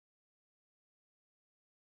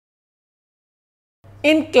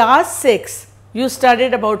In class 6, you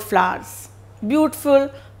studied about flowers, beautiful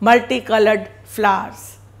multicolored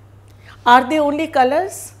flowers. Are they only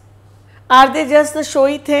colors? Are they just the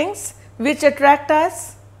showy things which attract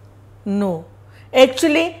us? No.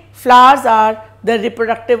 Actually, flowers are the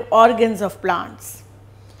reproductive organs of plants.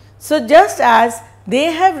 So, just as they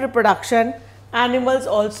have reproduction, animals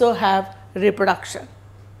also have reproduction.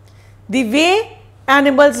 The way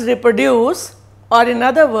animals reproduce, or in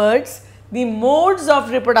other words, the modes of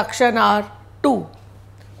reproduction are two.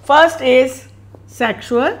 First is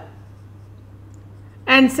sexual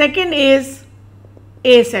and second is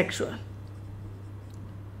asexual.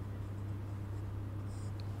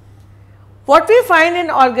 What we find in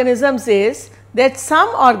organisms is that some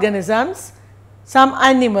organisms, some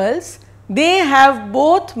animals, they have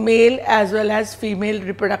both male as well as female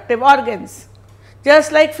reproductive organs,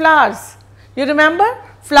 just like flowers. You remember,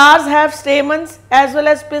 flowers have stamens as well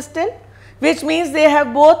as pistil, which means they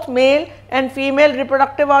have both male and female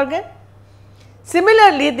reproductive organ.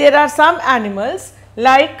 Similarly, there are some animals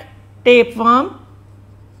like tapeworm,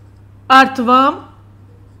 earthworm,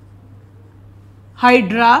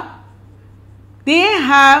 hydra. They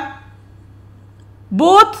have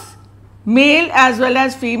both male as well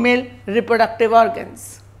as female reproductive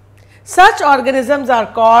organs. Such organisms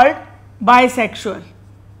are called bisexual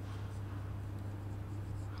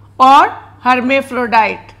or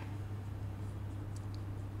hermaphrodite.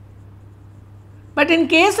 But in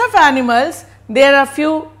case of animals, there are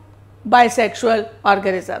few bisexual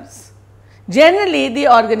organisms. Generally, the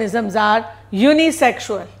organisms are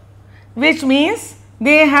unisexual, which means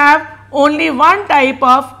they have only one type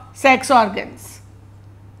of sex organs.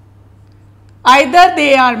 Either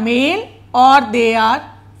they are male or they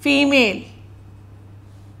are female.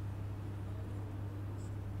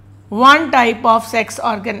 One type of sex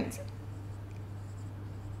organs.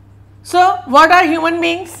 So, what are human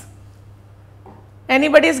beings?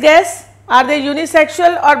 Anybody's guess? Are they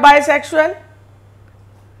unisexual or bisexual?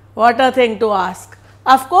 What a thing to ask.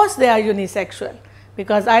 Of course, they are unisexual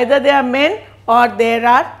because either they are men or there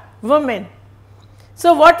are women.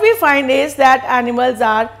 So, what we find is that animals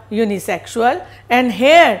are unisexual, and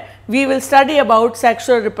here we will study about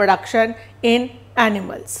sexual reproduction in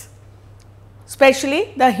animals,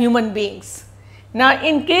 especially the human beings. Now,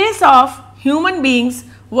 in case of human beings,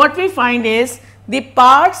 what we find is the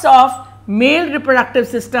parts of male reproductive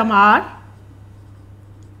system are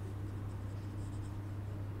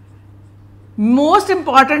most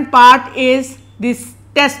important part is this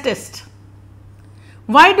testis.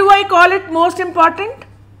 Why do I call it most important?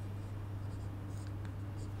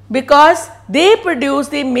 Because they produce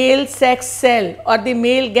the male sex cell or the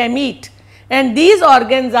male gamete, and these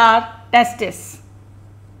organs are testes.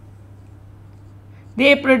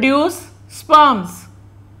 They produce sperms.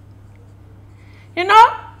 You know,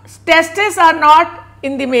 testes are not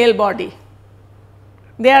in the male body.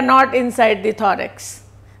 They are not inside the thorax.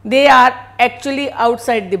 They are actually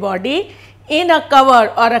outside the body in a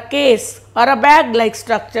cover or a case or a bag like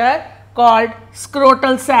structure called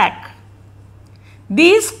scrotal sac.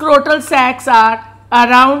 These scrotal sacs are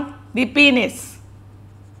around the penis.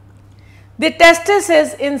 The testis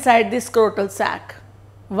is inside the scrotal sac.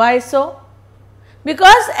 Why so?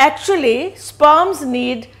 Because actually sperms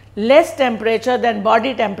need less temperature than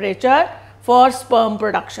body temperature for sperm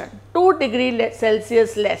production, 2 degrees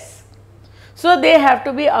Celsius less. So, they have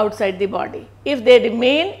to be outside the body. If they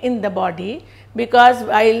remain in the body, because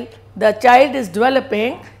while the child is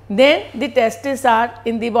developing, then the testes are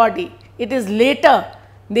in the body. It is later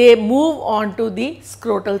they move on to the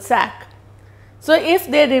scrotal sac. So, if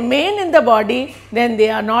they remain in the body, then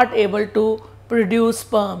they are not able to produce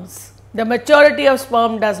sperms. The maturity of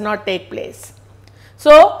sperm does not take place.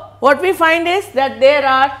 So, what we find is that there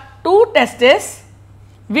are 2 testes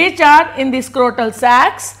which are in the scrotal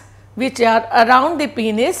sacs, which are around the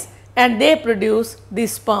penis, and they produce the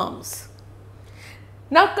sperms.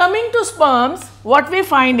 Now, coming to sperms, what we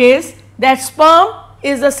find is that sperm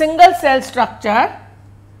is a single cell structure.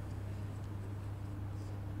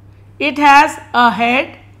 It has a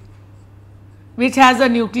head which has a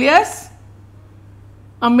nucleus,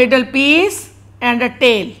 a middle piece and a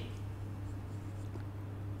tail.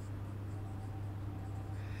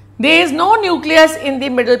 There is no nucleus in the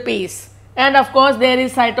middle piece, and of course, there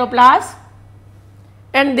is cytoplasm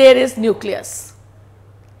and there is nucleus.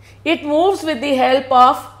 It moves with the help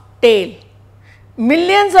of tail.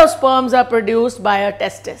 Millions of sperms are produced by a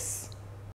testis.